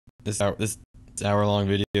This hour-long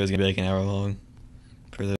video is gonna be like an hour long.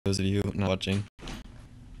 For those of you not watching.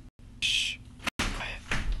 Shh.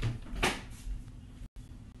 Quiet.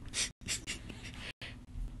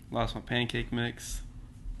 Lost my pancake mix.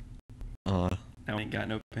 Now I ain't got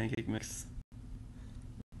no pancake mix.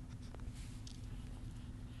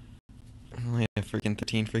 I only have freaking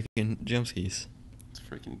 13 freaking jump skis. It's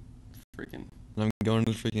freaking. And I'm going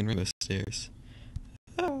to the freaking rainbow stairs.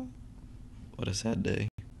 Oh. What a sad day.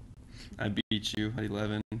 I beat you at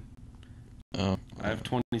 11. Oh. I have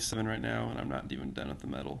 27 right now, and I'm not even done with the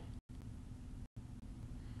medal.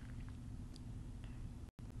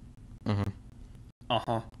 Uh-huh.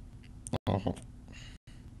 Uh-huh. Uh-huh.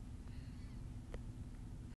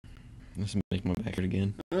 Let's make my back hurt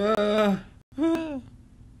again. Alright.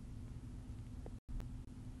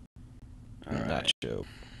 Nacho.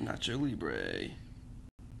 Nacho Libre.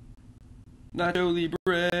 Nacho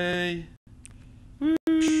Libre. Woo.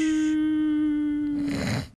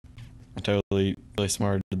 I totally really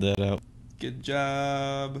smarted that out. Good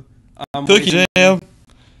job. Cookie Jam!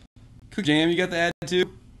 Cookie Jam, you got the attitude?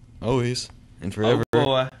 Always. And forever. Oh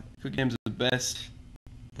boy. Cookie Jam's the best.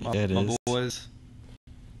 Yeah, it my is. boys.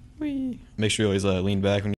 Whee. Make sure you always lean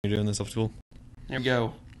back when you're doing this off tool. Here we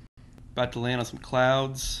go. About to land on some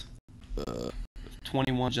clouds.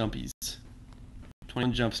 21 jumpies.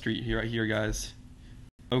 21 jump street here, right here, guys.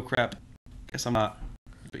 Oh crap. Guess I'm not.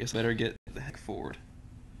 I guess I better get the heck forward.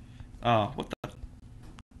 Oh, what the?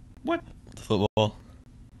 What? The football.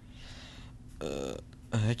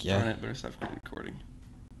 Heck yeah. Darn it, better stop recording.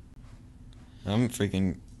 I'm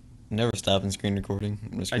freaking never stopping screen recording.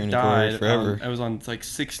 I'm gonna screen I record died. forever. I was on like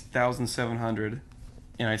 6,700,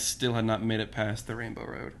 and I still had not made it past the Rainbow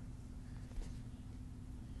Road.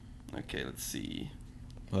 Okay, let's see.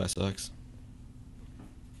 Well, that sucks.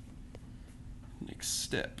 Next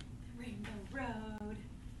step. Rainbow Road.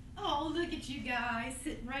 Oh, look at you guys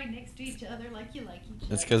sitting right next to each other like you like each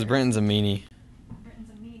other. It's because Brenton's a meanie. Brenton's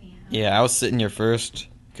a meanie, huh? Yeah, I was sitting here first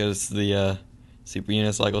because the Super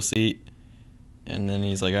Unicycle seat, and then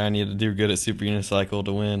he's like, I need to do good at Super Unicycle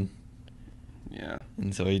to win. Yeah.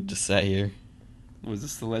 And so he just sat here. Was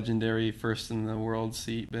this the legendary first in the world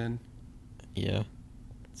seat, Ben? Yeah.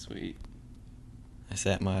 Sweet. I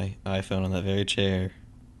sat my iPhone on that very chair.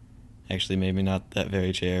 Actually, maybe not that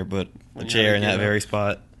very chair, but When a you chair had in to that get very up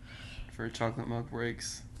spot. for chocolate milk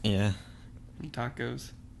breaks Yeah, and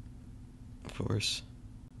tacos. of course.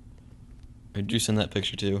 Who'd you send that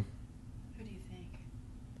picture to? Who do you think?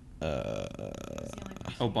 Who's the only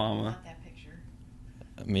person Obama. who got that picture?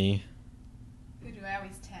 Me, Who do I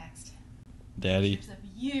always text? Daddy, Pictures of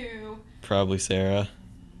you. probably Sarah.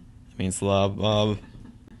 I mean, Slob Bob.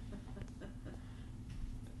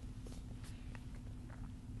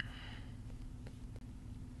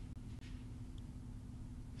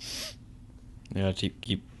 Gotta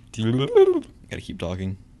keep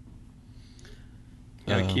talking.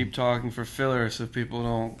 Gotta keep talking for filler so people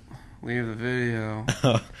don't leave the video.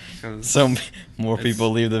 So more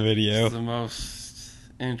people leave the video. It's the most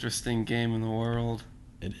interesting game in the world.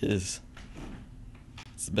 It is.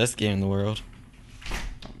 It's the best game in the world.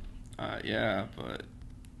 Yeah, but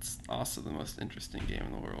it's also the most interesting game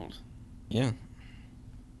in the world. Yeah.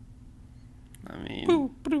 I mean,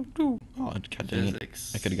 Oh, God dang it.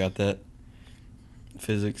 physics. I could have got that.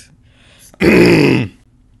 Physics.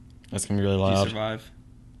 That's gonna be really Did you loud. survive?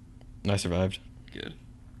 I survived. Good.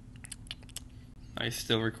 Are you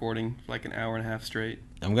still recording for like an hour and a half straight?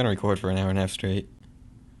 I'm gonna record for an hour and a half straight.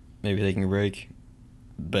 Maybe taking a break,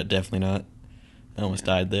 but definitely not. I almost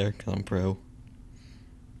died there because I'm pro.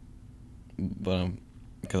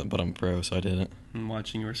 But I'm pro, so I didn't. I'm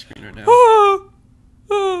watching your screen right now. Whoa!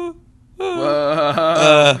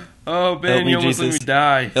 Oh, Ben, help me, you almost let me Jesus.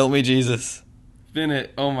 die. Help me, Jesus.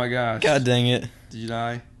 Bennett, oh my gosh. God dang it. Did you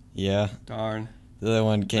die? Yeah. Darn. The other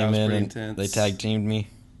one came was in pretty and intense. they tag teamed me.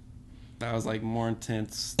 That was like more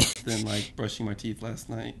intense than like brushing my teeth last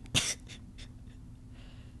night.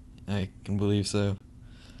 I can believe so.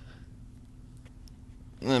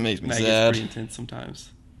 That makes me That sad. gets pretty intense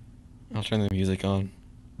sometimes. I'll turn the music on,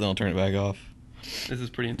 then I'll turn it back off. This is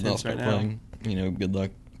pretty Then I'll intense start right now. playing. You know, good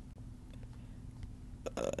luck.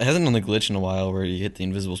 It hasn't done the glitch in a while where you hit the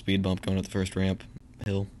invisible speed bump going up the first ramp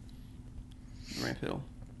hill. Ramp hill.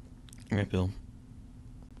 Ramp hill.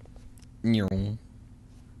 Nyong.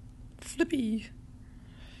 Flippy.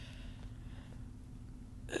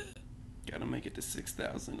 Gotta make it to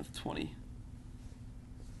 6,000 with 20.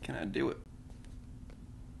 Can I do it?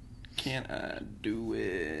 Can I do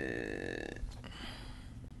it?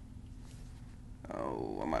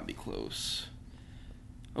 Oh, I might be close.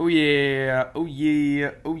 Oh yeah, oh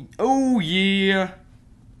yeah, oh yeah.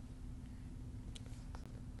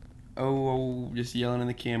 Oh, just yelling in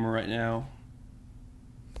the camera right now.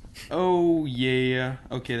 Oh, yeah.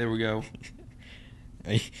 Okay, there we go.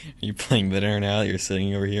 Are you playing better now that you're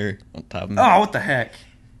sitting over here on top of me? Oh, what the heck?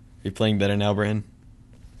 Are you playing better now, Bren?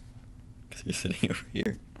 Because you're sitting over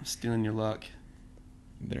here. I'm stealing your luck.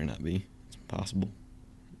 You better not be. It's impossible.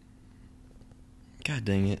 God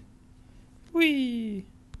dang it. Whee!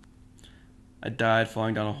 I died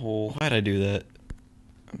falling down a hole Why'd I do that?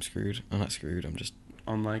 I'm screwed. I'm not screwed. I'm just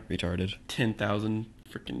on like retarded. 10,000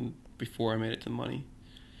 freaking before I made it to money.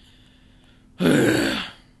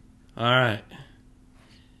 Alright.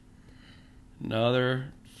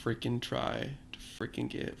 Another freaking try to freaking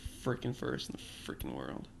get freaking first in the freaking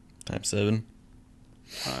world. Times 7.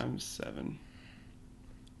 Times 7.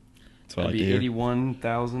 That's what I That'd like be to hear.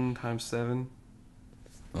 81,000 times 7.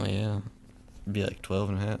 Oh, yeah. It'd be like 12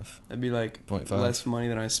 and a half. That'd be like 0.5. less money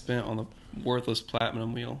than I spent on the worthless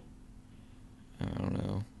platinum wheel. I don't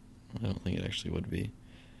know. I don't think it actually would be.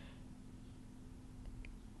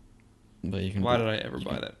 But you can. Why did I ever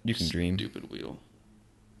buy that? You can dream. Stupid wheel.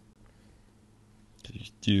 'Cause you're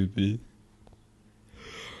stupid.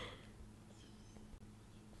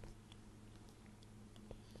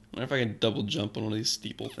 I wonder if I can double jump on one of these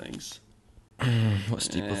steeple things. What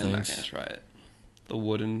steeple I'm not things? gonna try it. The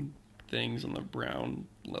wooden things on the brown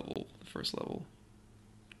level, the first level.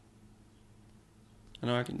 I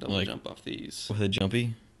know I can double Like- jump off these. With a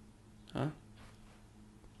jumpy? Huh?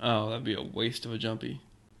 Oh, that'd be a waste of a jumpy.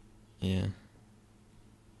 Yeah.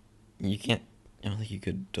 You can't. I don't think you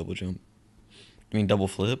could double jump. I mean, double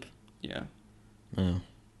flip? Yeah. No.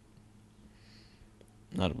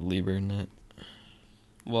 Not a believer in that.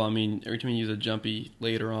 Well, I mean, every time you use a jumpy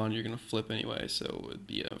later on, you're gonna flip anyway, so it'd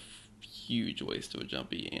be a huge waste of a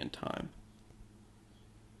jumpy and time.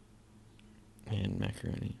 And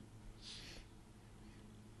macaroni.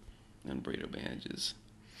 And burrito bandages.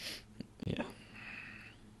 Yeah.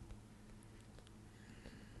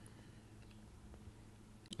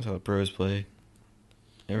 That's how the pros play.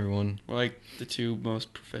 Everyone We're like the two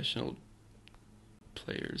most professional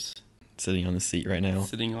players sitting on the seat right now.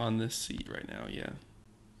 sitting on this seat right now, yeah.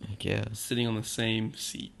 Heck yeah. Sitting on the same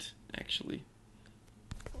seat, actually.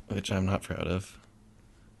 Which I'm not proud of.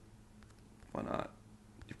 Why not?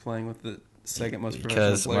 You're playing with the second most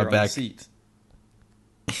Because professional my player on the back- seat.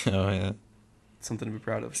 Oh, yeah. Something to be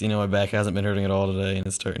proud of. Because, you know, my back hasn't been hurting at all today, and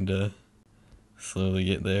it's starting to slowly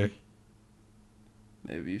get there.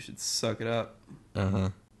 Maybe you should suck it up Uh-huh.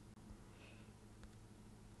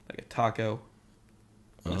 like a taco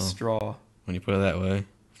on a Well, straw. when you put it that way,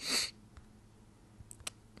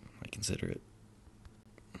 I consider it.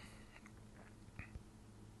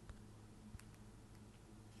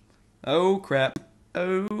 Oh, crap.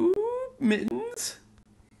 Oh, mittens.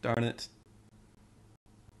 Darn it.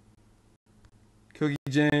 Cookie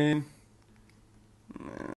Jane.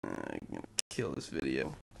 I'm gonna kill this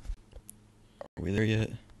video. Are we there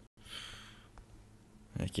yet?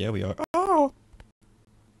 Heck yeah, we are. Oh!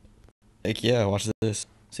 Heck yeah, watch this.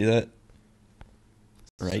 See that?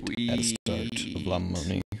 Right at the start of La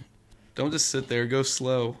Money. Don't just sit there. Go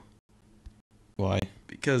slow. Why?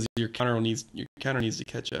 Because your counter needs to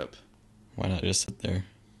catch up. Why not just sit there?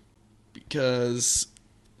 Because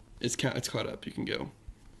it's caught up. You can go.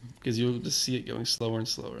 Because you'll just see it going slower and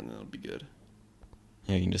slower, and then it'll be good.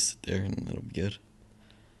 Yeah, you can just sit there and it'll be good.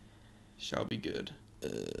 Shall be good.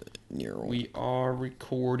 We We are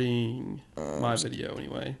recording my video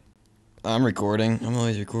anyway. I'm recording. I'm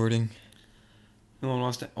always recording. No one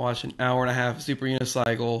wants to watch an hour and a half of Super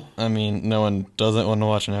Unicycle. I mean, no one doesn't want to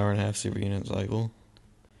watch an hour and a half Super Unicycle.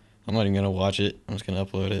 I'm not even going to watch it. I'm just going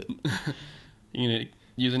to upload it. You're gonna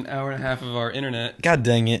use an hour and a half of our internet. God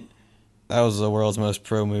dang it. That was the world's most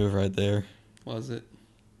pro move right there. Was it?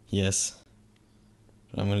 Yes.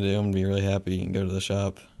 What I'm going to do, I'm going to be really happy and go to the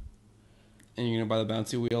shop. And you're gonna buy the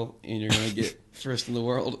bouncy wheel, and you're gonna get first in the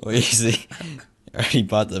world. Well, you see, I already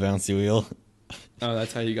bought the bouncy wheel. Oh,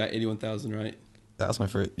 that's how you got 81,000, right? That was my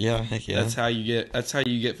first. Yeah, heck yeah. That's how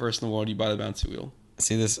you get first in the world. You buy the bouncy wheel.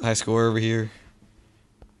 See this high score over here?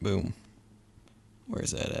 Boom.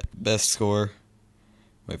 Where's that at? Best score.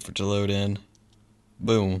 Wait for it to load in.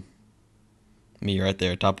 Boom. Me right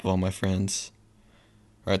there, top of all my friends.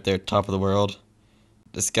 Right there, top of the world.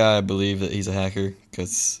 This guy, I believe that he's a hacker,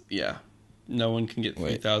 because Yeah. No one can get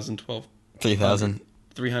Wait. 3,012. 3,000.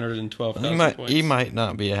 312,000 points. He might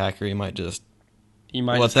not be a hacker, he might just... He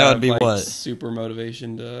might Well, just that would have, be like, what? super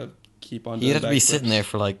motivation to keep on doing He'd have to be backflips. sitting there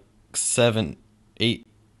for like 7, 8...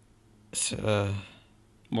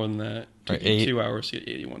 More than that. Or Took you 8. 2 hours to get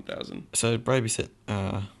 81,000. So it'd probably be sitting...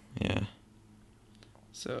 yeah.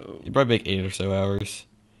 So You'd probably make 8 or so hours.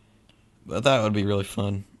 But that would be really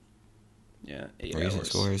fun. Yeah, 8 Recent hours.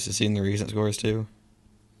 scores. You seen the recent scores too?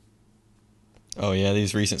 Oh yeah,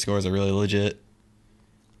 these recent scores are really legit.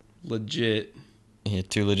 Legit. Yeah,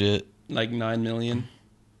 too legit. Like 9 million.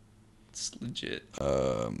 It's legit.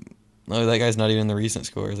 No, that guy's not even in the recent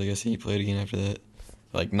scores. I guess he played again after that.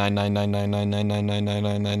 Like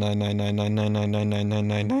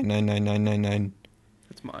 99999999999999999999999999999999999.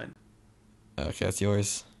 That's mine. Okay, that's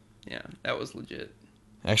yours. Yeah, that was legit.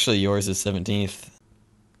 Actually, yours is 17th.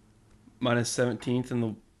 Mine is 17th in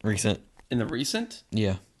the Recent. recent.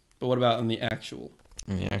 Yeah. But what about in the actual?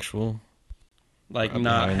 In the actual. Like Probably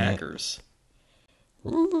not higher than that. hackers.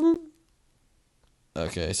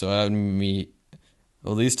 Okay, so I would meet.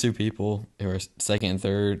 Well, these two people who are second and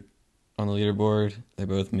third on the leaderboard, they're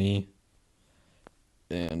both me.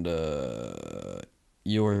 And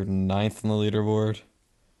you're ninth on the leaderboard.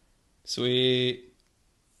 Sweet.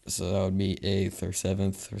 So that would be 8th or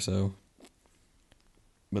 7th or so.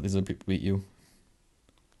 But these other people beat you.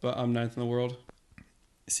 But I'm 9th in the world.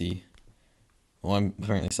 See. Well, I'm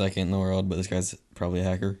currently second in the world, but this guy's probably a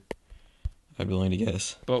hacker. I'd be willing to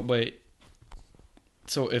guess. But wait.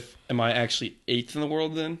 So am I actually 8th in the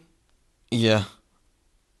world then? Yeah.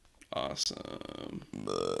 Awesome.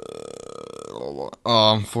 Oh,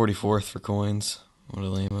 I'm 44th for coins. What a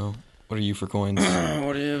lame-o. What are you for coins?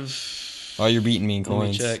 What if? Oh, you're beating me in Let me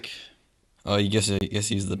coins. check. Oh, you guess you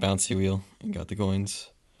used the bouncy wheel and got the coins.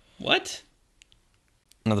 What?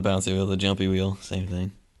 Not the bouncy wheel, the jumpy wheel. Same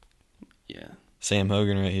thing. Yeah. Sam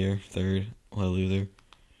Hogan right here, third. What a loser.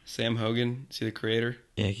 Sam Hogan. Is he the creator?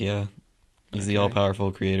 Heck yeah. He's the Okay.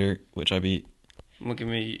 all-powerful creator, which I beat. Look at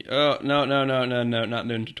me. Oh, no, not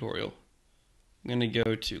doing tutorial. I'm going to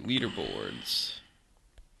go to leaderboards.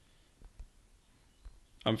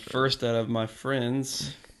 I'm first out of my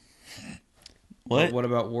friends. What? But what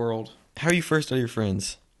about world? How are you first out of your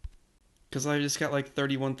friends? Because I just got like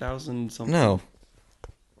 31,000 something. No.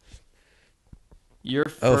 You're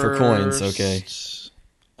first. Oh, for coins, okay.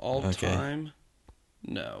 All Okay. time?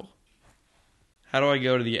 No. How do I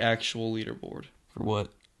go to the actual leaderboard? For what?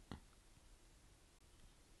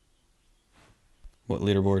 What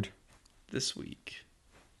leaderboard? This week.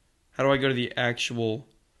 How do I go to the actual...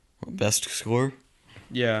 What, best score?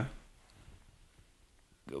 Yeah.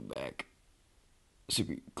 Go back.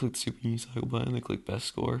 Click the Super Unicycle button and click best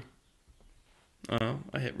score. Oh,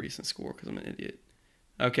 I hit recent score because I'm an idiot.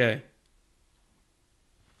 Okay.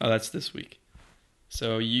 Oh, that's this week.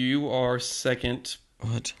 So you are second.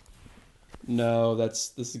 What? No,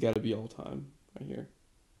 this has got to be all time right here.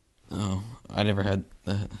 Oh, I never had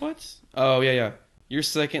that. What? Oh, yeah. You're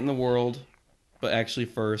second in the world, but actually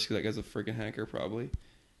first because that guy's a freaking hacker probably.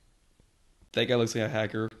 That guy looks like a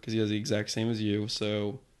hacker because he does the exact same as you,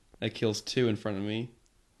 so that kills 2 in front of me.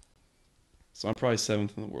 So I'm probably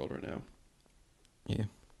 7th in the world right now. Yeah.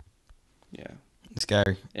 Yeah. This guy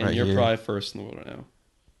And right you're here. probably first in the world right now.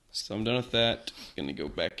 So I'm done with that. Gonna go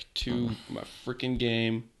back to my freaking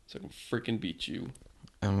game so I can freaking beat you.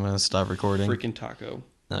 I'm gonna stop recording. Freaking taco.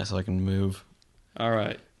 So I can move. All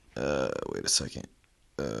right. Wait a second.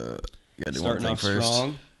 Gotta do Starting one off thing first.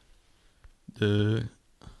 strong.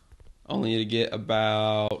 Only to get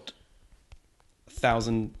about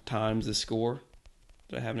 1,000 times the score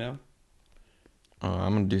that I have now.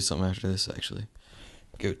 I'm gonna do something after this actually.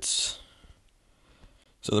 Goats.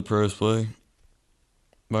 So the pros play.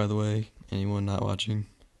 By the way, anyone not watching?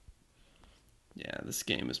 Yeah, this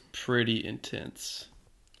game is pretty intense.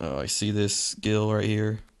 Oh, I see this skill right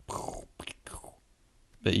here.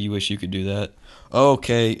 Bet you wish you could do that.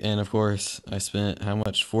 Okay, and of course, I spent how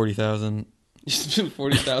much? 40,000 You spent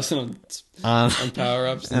 40,000 on on power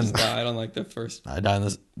ups and just died on like the first. I died in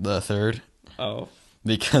the third Oh,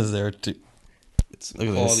 because there are two. it's Look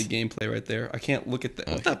at quality this. gameplay right there. I can't look at that.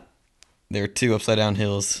 What Okay. the? There are two upside down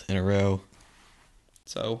hills in a row,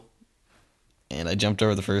 So, and I jumped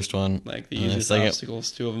over the first one. like the and the easiest second-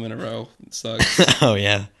 obstacles, 2 of them in a row. It sucks. Oh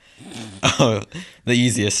yeah. Oh, the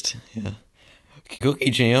easiest. Yeah.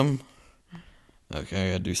 Cookie jam. Okay,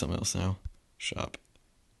 I gotta do something else now. Shop.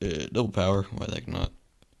 Double power. Why the heck not?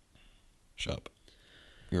 Shop.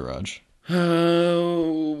 Garage.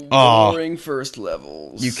 Oh, Aw. boring first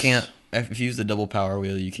levels. You can't. If you use the double power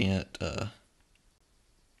wheel, you can't.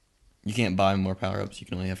 You can't buy more power ups. You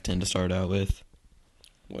can only have 10 to start out with.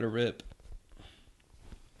 What a rip.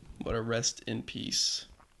 What a rest in peace.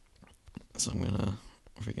 So I'm gonna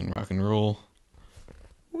freaking rock and roll.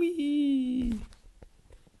 Whee!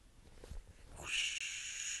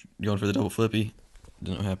 Going for the double flippy.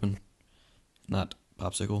 Didn't happen. Not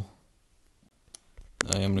popsicle.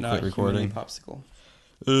 I am gonna Not quit recording. humanly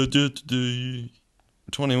popsicle.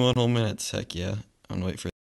 21 whole minutes. Heck yeah. I'm gonna wait for